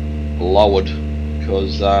lowered,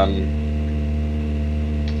 because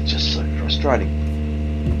it's just so frustrating.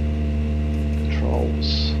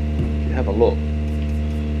 Controls, if you have a look,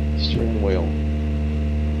 steering wheel,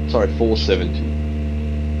 sorry, 470.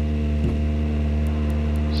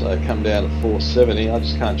 So come down to 470, I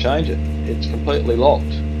just can't change it. It's completely locked.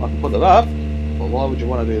 I can put it up, but why would you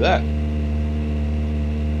want to do that?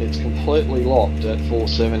 It's completely locked at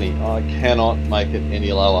 470. I cannot make it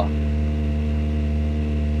any lower.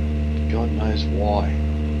 God knows why.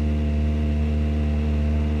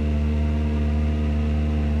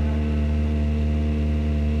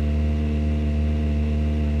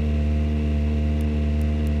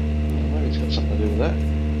 Maybe it's got something to do with that.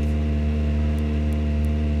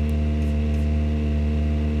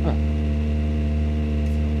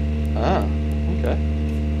 Ah, okay.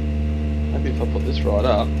 Maybe if I put this right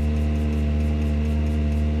up,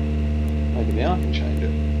 maybe now I can change it.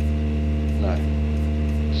 No,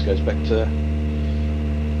 it just goes back to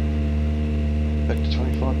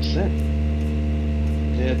 25%.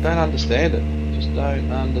 Yeah, don't understand it. Just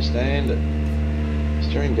don't understand it.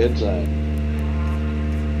 Steering dead zone.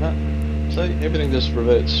 No, see, everything just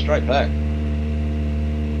reverts straight back.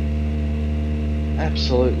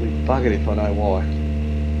 Absolutely buggered if I know why.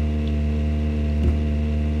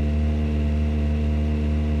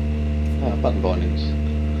 Button bindings.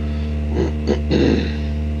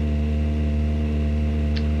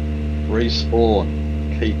 Respawn,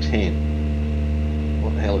 key 10.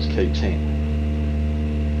 What the hell is key 10?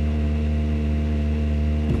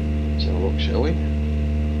 Let's have a look, shall we?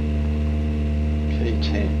 Key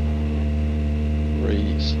 10.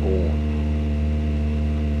 Respawn.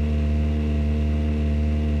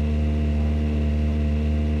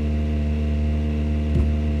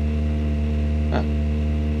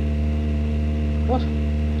 What?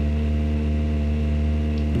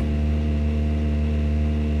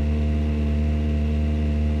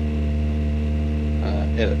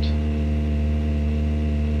 Edit.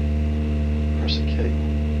 Press a key.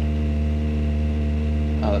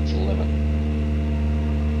 Oh, that's 11.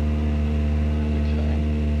 Okay.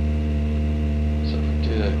 So if we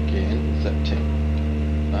do that again, is that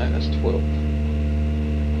 10? No, that's 12.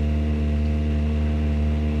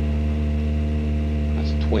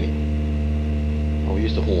 That's 20. Oh, we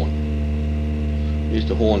used a horn. We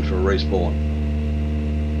used a horn for a respawn.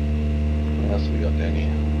 What else have we got down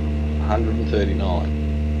here? 139.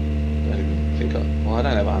 Don't even think well, I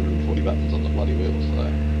don't have 140 buttons on the bloody wheels, so.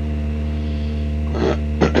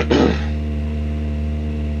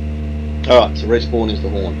 Alright, so respawn is the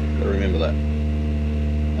horn. Gotta remember that.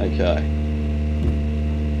 Okay.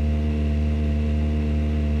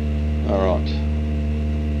 Alright.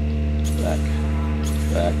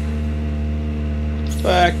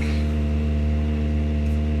 Back.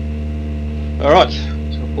 Alright, just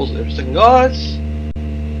gonna pause it there for a second, guys.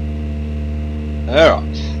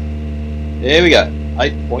 Alright, here we go,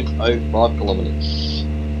 8.05 kilometres.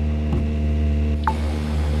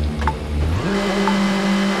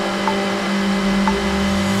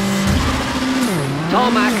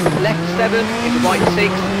 Tarmac, left 7 into right 6,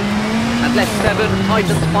 and left 7,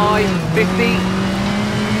 tightens 5, 50.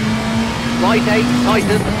 Right 8,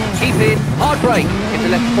 tightens, keep in, hard brake, into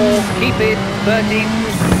left 4, keep in, 30.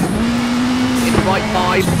 Into right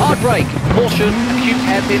 5, hard brake, caution, acute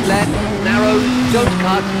hairpin left, narrow, don't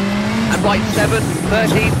cut, and right 7,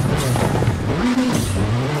 30.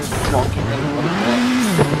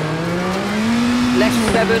 Left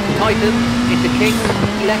 7, tightens, into kinks,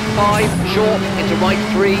 left 5, short, into right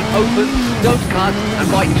 3, opens, don't cut, and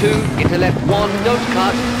right 2, into left 1, don't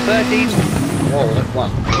cut, 30. Whoa, left 1.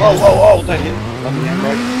 Whoa, whoa, whoa, don't hit. Lovely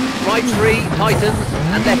handbrake. Right 3, tightens,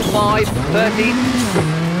 and left 5, 30.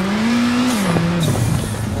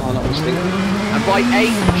 Oh, that was stinking. And right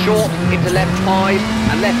 8, short, into left 5,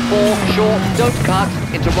 and left 4, short, don't cut,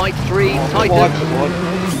 into right 3, tightens.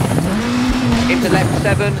 Into left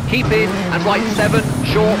 7, keep in, and right 7,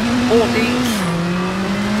 short, 40.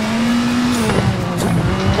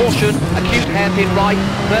 Caution, acute hairpin right,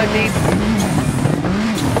 30.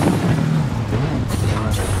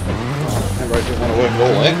 Handbrake doesn't want to work at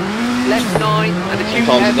all, eh? Left 9, and acute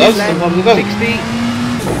Sometimes it hairpin does, left, sometimes it doesn't.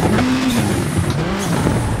 60.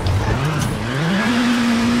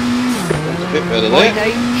 That's a bit better Right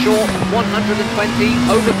there. 8, short, 120,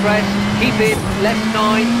 over crest, keep in, left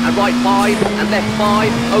 9, and right 5, and left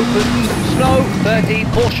 5, open, slow, 30,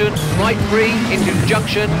 caution, right 3, into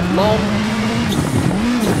junction, long,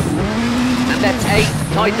 and left 8,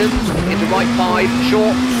 tightens, into right 5,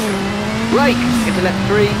 short, brake, into left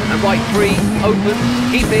 3, and right 3, opens,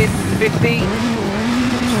 keep in, 50,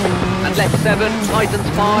 and left 7, tightens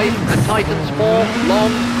 5, and tightens 4,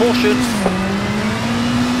 long, caution,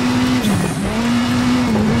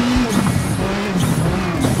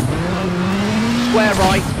 square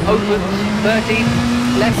right, opens, 30,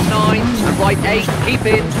 left 9, and right 8, keep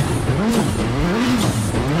in.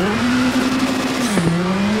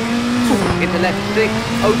 Into left 6,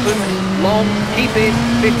 opens, long, keep in,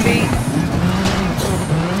 50.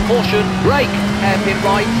 Caution, brake, hairpin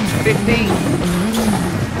right, 50.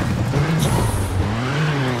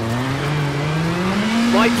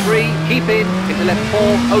 Right 3, keep in, into left 4,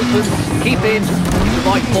 opens, keep in, into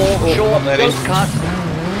right 4, short, don't cut.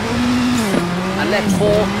 And left 4,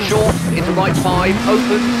 short, into right 5,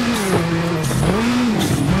 opens.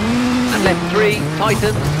 And left 3,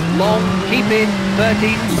 tightens, long, keep in,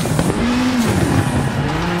 30.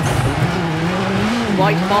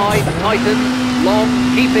 Right 5, tightens, long,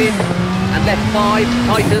 keep in. And left 5,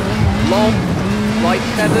 tightens, long. Right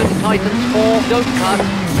 7, tightens 4, don't cut.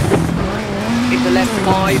 Into left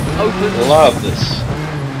 5, opens. Love this.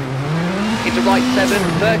 Into right 7,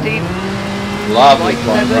 30. Love Right this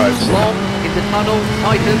long 7, roads. long, into tunnel,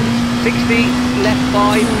 tightens, 60, left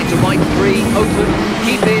 5, into right 3, opens,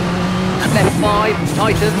 keep in, and left 5,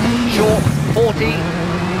 tightens, short, 40.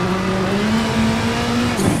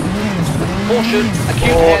 Caution,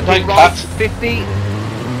 acute hairpin right, cut. 50.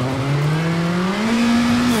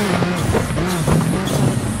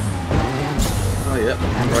 Oh yeah,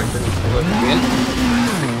 handbrake didn't work again.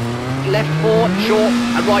 Left 4, short,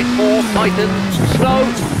 and right 4, tightens, slow.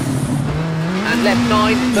 And left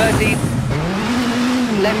 9, 30.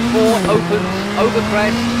 Left 4 opens, over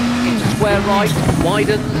crest, into square right,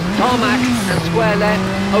 widens, tarmac, and square left,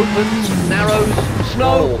 opens, narrows,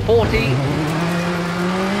 slow, 40.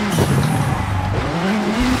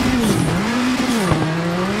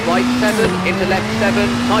 Right 7, into left 7,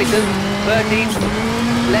 tightens, 30.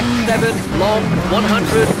 Left 7, long,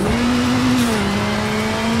 100.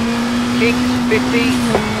 Kicks, 50.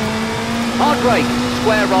 Hard brake,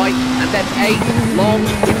 square right, and left 8, long,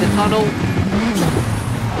 into tunnel.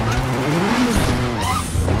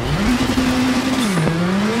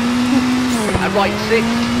 And right 6,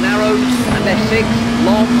 narrows, and left 6,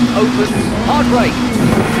 long, opens, hard brake.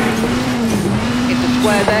 Into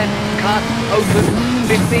square left, cut, opens,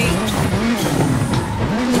 50.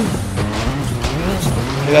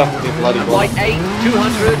 Yeah, you bloody And bother. right 8,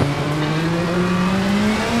 200.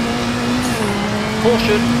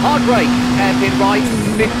 Caution, hard brake, hairpin right,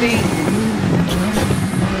 50.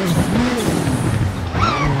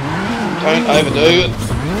 Don't overdo it.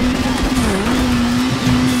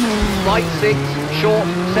 Right 6, short,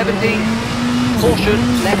 70. Caution,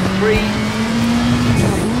 left 3.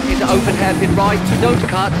 Into open hairpin right, don't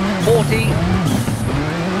cut, 40.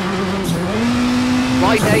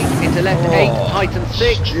 right 8 into left 8, tighten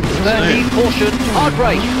 6, 30, caution, hard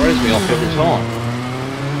brake. Throws me off every time.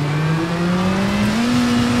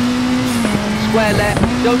 Square left,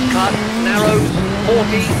 don't cut, narrows,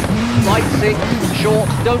 40, right 6, short,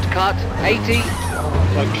 don't cut, 80.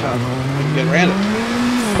 Don't cut, we can get around it.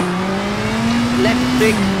 Left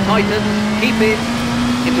 6, tightens, keep in,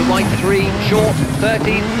 into right 3, short,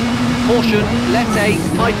 30, caution, left 8,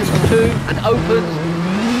 tightens 2, and opens.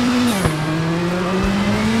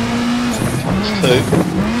 Tightens 2.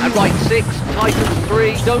 And right 6, tightens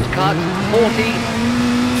 3, don't cut, 40,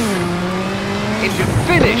 into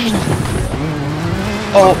finished.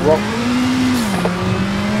 Oh, rock.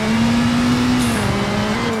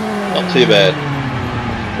 Not too bad,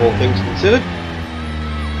 all things considered.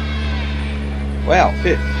 Wow,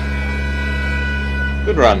 5th.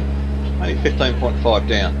 Good run. Only 15.5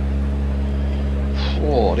 down.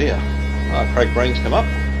 Oh dear. Craig Breen's come up.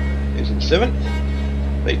 He's in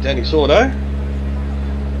 7th. Beat Danny Sordo.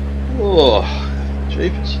 Oh,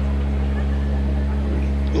 jeepers.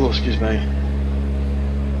 Oh, excuse me.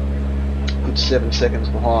 Good 7 seconds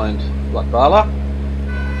behind Black Bala.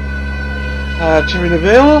 Terry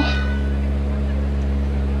Neville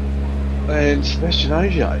and Sebastian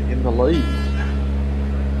Ogier in the lead.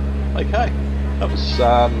 Okay, that was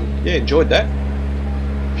yeah, enjoyed that.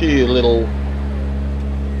 A few little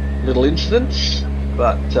incidents,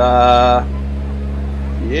 but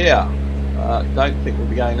yeah, don't think we'll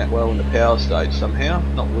be going that well in the power stage somehow.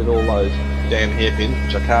 Not with all those damn hairpins,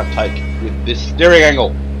 which I can't take with this steering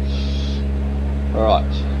angle. All right,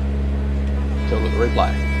 let's have a look at the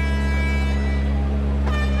replay.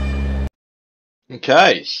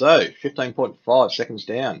 Okay, so 15.5 seconds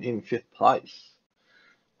down in 5th place.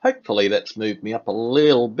 Hopefully that's moved me up a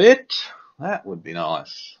little bit. That would be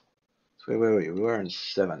nice. So where were we? We were in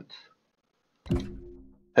 7th.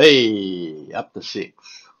 Hey, up to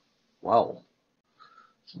 6th. Wow.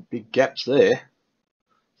 Some big gaps there.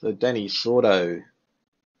 So Danny Sordo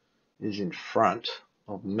is in front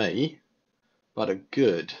of me, but a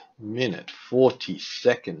good minute 40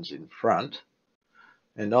 seconds in front.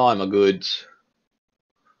 And I'm a good,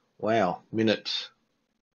 wow, minute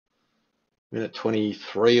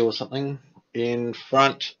 23 or something in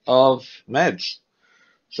front of Mads.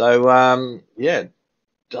 So yeah,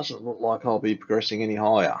 doesn't look like I'll be progressing any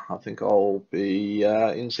higher. I think I'll be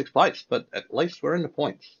in 6th place, but at least we're in the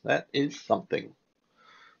points. That is something.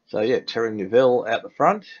 So yeah, Terry Neville out the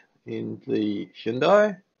front in the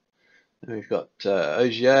Hyundai. And we've got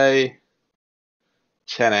Ogier,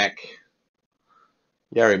 Tanak,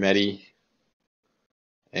 Yari Maddy,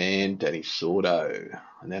 and Danny Sordo,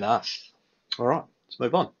 and then us. All right, let's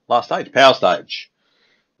move on. Last stage, power stage.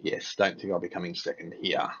 Yes, don't think I'll be coming second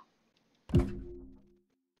here.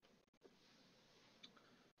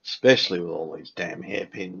 Especially with all these damn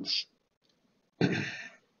hairpins.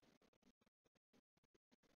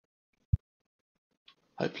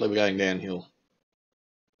 Hopefully we're going downhill.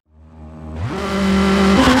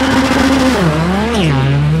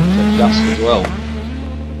 So dust as well.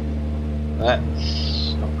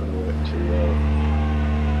 That's not going to work too well.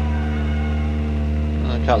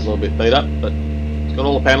 The car's a little bit beat up, but it's got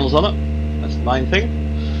all the panels on it. That's the main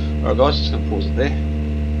thing. Alright guys, just going to pause it there.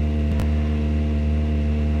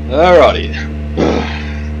 Alrighty.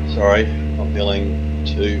 Sorry, not feeling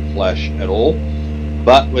too flash at all.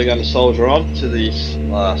 But we're going to soldier on to this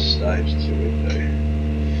last stage until we do.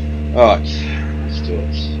 Alright, let's do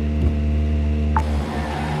it.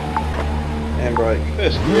 Handbrake,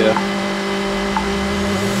 first gear.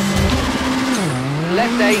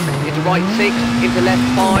 Left 8, into right 6, into left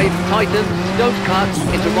 5, tightens, don't cut,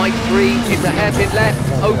 into right 3, into hairpin left,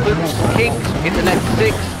 opens, kinks, into left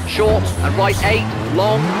 6, short, and right 8,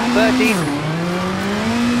 long, 30.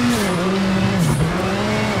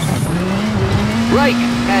 Brake,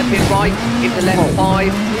 hairpin right, into left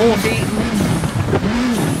 5, 40.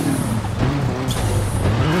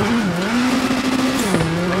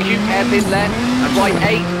 Acute hairpin left, and right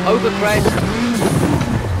 8, over crest.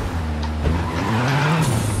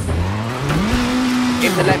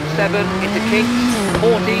 Into left 7, into kinks,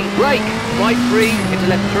 40, brake, right 3, into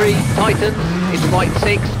left 3, tightens, into right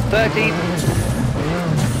 6, 30.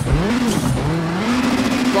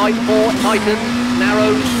 Right 4, tightens,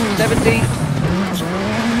 narrows, 70.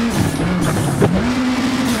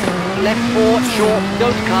 Left 4, short,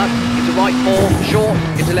 don't cut, into right 4, short,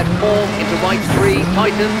 into left 4, into right 3,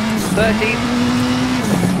 tightens, 30.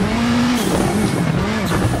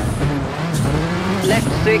 Left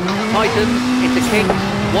 6, tightens, into kinks,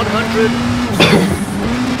 100.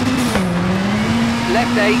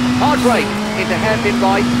 Left 8, hard brake, into hairpin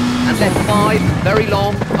right, and left 5, very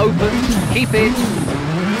long, opens, keep it.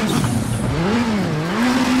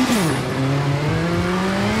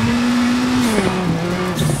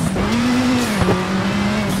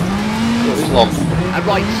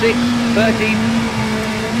 right 6, 30.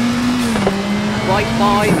 Right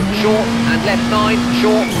 5, short, and left 9,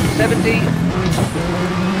 short, 70.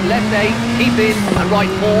 Left 8, keep in, and right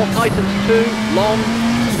 4, tightens 2, long.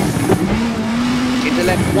 Into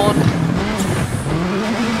left 1.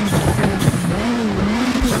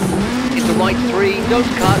 Into right 3,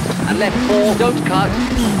 don't cut, and left 4, don't cut.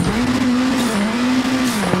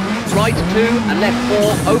 Right 2, and left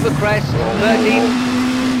 4, over crest, 30.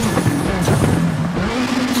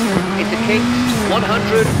 Into kinks,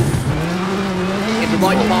 100. Into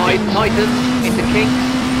right 5, tightens, into kinks,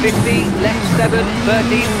 50, left 7,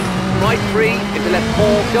 30, right 3, into left 4,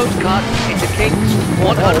 don't cut, into kinks,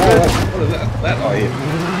 100. What is that I hear?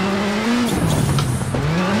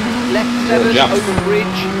 Left 7, open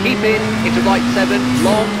bridge, keep in, into right 7,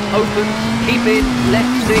 long, opens, keep in, left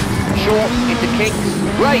 6, short, into kinks,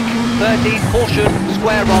 brake, 30, caution,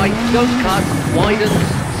 square right, don't cut, widens,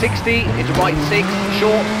 60, into right 6,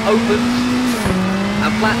 short, opens, and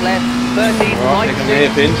flat left, 30, right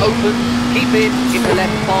 6, opens, keep in, into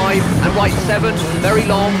left 5, and right 7, very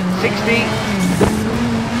long, 60.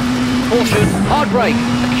 Caution, hard brake,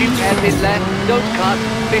 acute hairpin left, don't cut,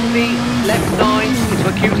 50, left 9, into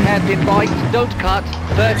acute hairpin right, don't cut,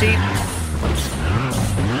 30.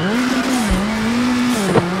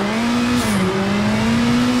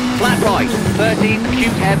 Flat right, 30,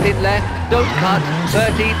 acute hairpin left, don't cut,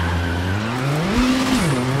 30.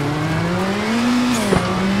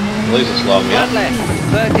 Flat left,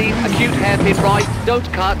 30, acute hairpin right, don't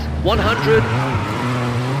cut, 100.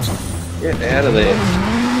 Get out of there.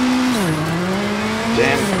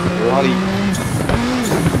 Damn bloody.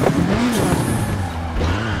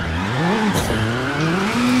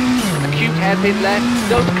 Acute hairpin left,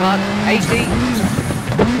 don't cut, 80.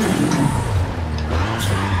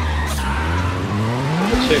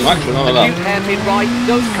 Too much for none of that. Acute hairpin right,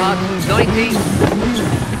 don't cut, 90.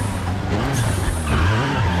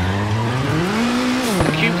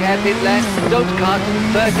 Acute hairpin left, don't cut,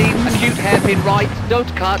 30, acute hairpin right,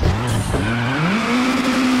 don't cut.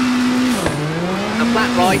 And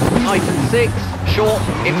flat right, tighten 6, short,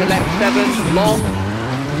 into left 7, long.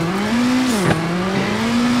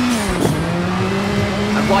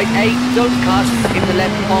 And right 8, don't cut, into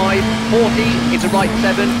left 5, 40, into right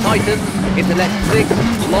 7, tightens, into left 6,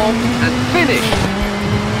 long, and finish.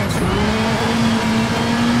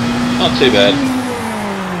 Not too bad.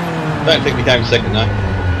 Don't think we came second though.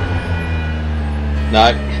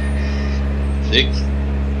 No. 6.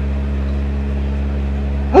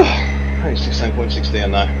 Only 16.6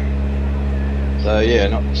 down though. So yeah,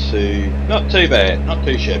 not too bad, not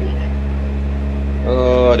too shabby.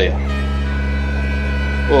 Oh dear.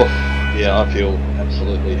 Oof. Yeah, I feel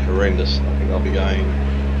absolutely horrendous. I think I'll be going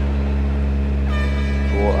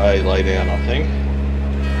for a lay down, I think.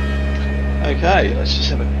 Okay, let's just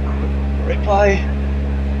have a quick replay.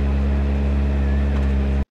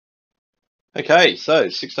 Okay, so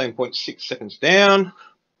 16.6 seconds down,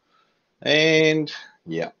 and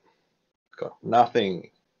yeah, got nothing.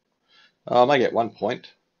 I may get 1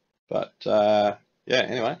 point, but yeah,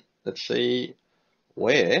 anyway, let's see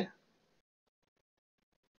where.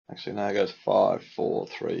 Actually, no, it goes 5, 4,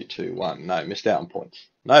 3, 2, 1. No, missed out on points.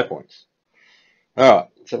 No points. Alright,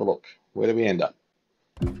 let's have a look. Where do we end up?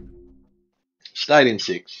 Stayed in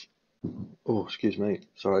 6. Oh, excuse me.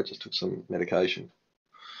 Sorry, I just took some medication.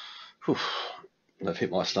 Whew. They've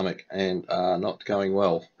hit my stomach and are not going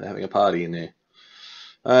well. They're having a party in there.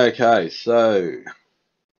 Okay, so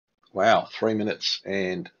wow, 3 minutes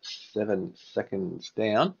and 7 seconds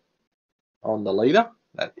down on the leader.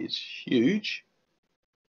 That is huge.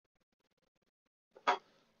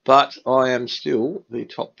 But I am still the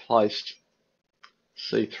top placed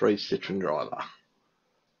C3 Citroen driver.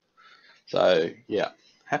 So yeah,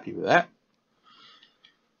 happy with that.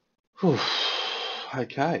 Whew.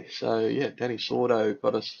 Okay, so yeah, Danny Sordo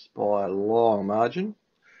got us by a long margin,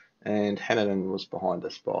 and Hannanen was behind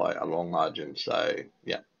us by a long margin. So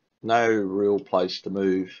yeah, no real place to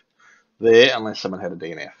move there unless someone had a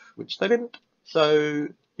DNF, which they didn't. So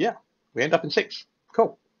yeah, we end up in 6.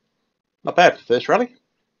 Cool. Not bad for the first rally.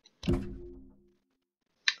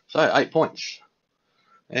 So 8 points.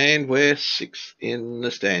 And we're 6th in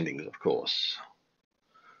the standings, of course.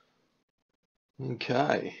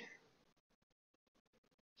 Okay.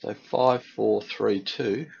 So 5, 4, 3,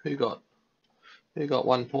 2. Who got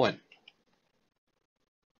 1 point?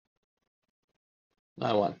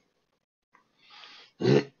 No one.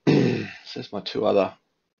 Says my 3 other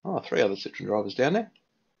Citroen drivers down there.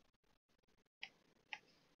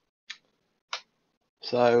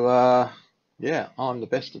 So yeah, I'm the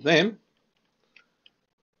best of them,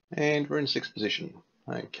 and we're in 6th position.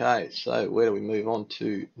 Okay, so where do we move on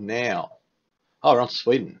to now? Oh, we're on to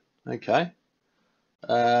Sweden. Okay.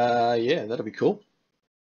 Yeah, that'll be cool.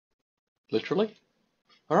 Literally.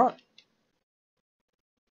 All right.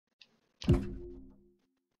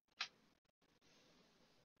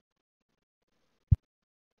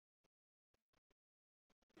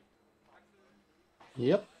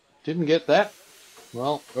 Yep, didn't get that.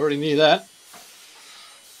 Well, already knew that.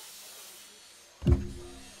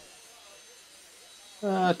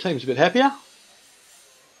 Team's a bit happier.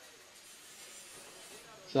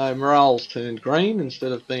 So morale's turned green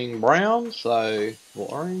instead of being brown, or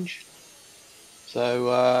orange. So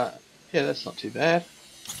yeah, that's not too bad.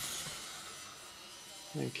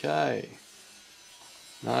 Okay.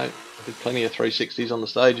 No, I did plenty of 360s on the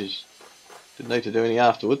stages. Didn't need to do any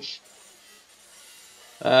afterwards.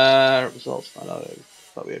 Results, I know,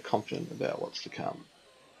 but we are confident about what's to come.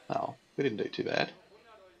 Oh, we didn't do too bad,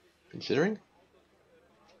 considering.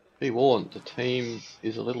 Be warned, the team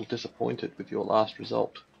is a little disappointed with your last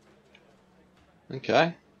result.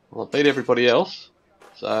 Okay, well I beat everybody else,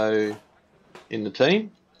 so in the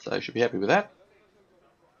team, so should be happy with that.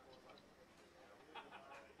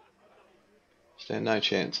 Stand no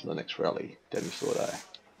chance in the next rally, Danny Sordo.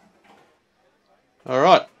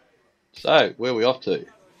 Alright, so where are we off to?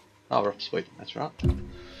 Oh, we're off to Sweden, that's right.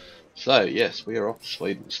 So yes, we are off to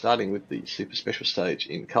Sweden, starting with the super special stage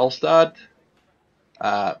in Karlstad.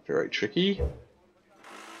 Very tricky.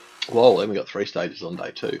 Well, then we got 3 stages on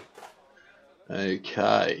day 2.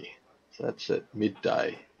 Okay, so that's at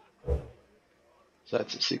midday. So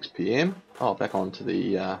that's at 6 PM. Oh, back on to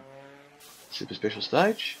the super special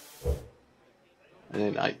stage. And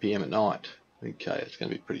then 8 PM at night. Okay, it's going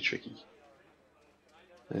to be pretty tricky.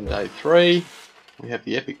 Then day 3, we have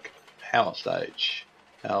the epic power stage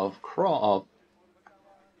of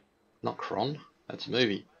not Kron, that's a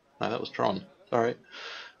movie. No, that was Tron, sorry.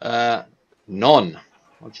 Non,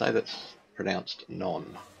 I'd say that's pronounced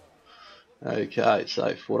Non. Okay,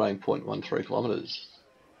 so 14.13 kilometres.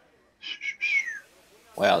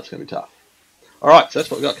 Wow, it's going to be tough. Alright, so that's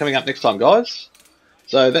what we've got coming up next time, guys.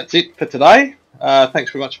 So that's it for today.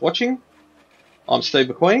 Thanks very much for watching. I'm Steve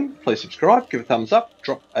McQueen. Please subscribe, give a thumbs up,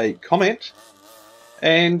 drop a comment,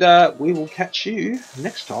 and we will catch you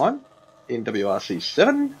next time in WRC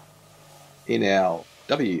 7 in our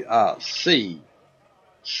WRC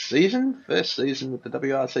season, first season with the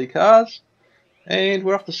WRC cars, and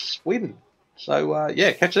we're off to Sweden. So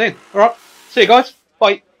yeah, catch you then. Alright, see you guys.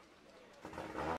 Bye.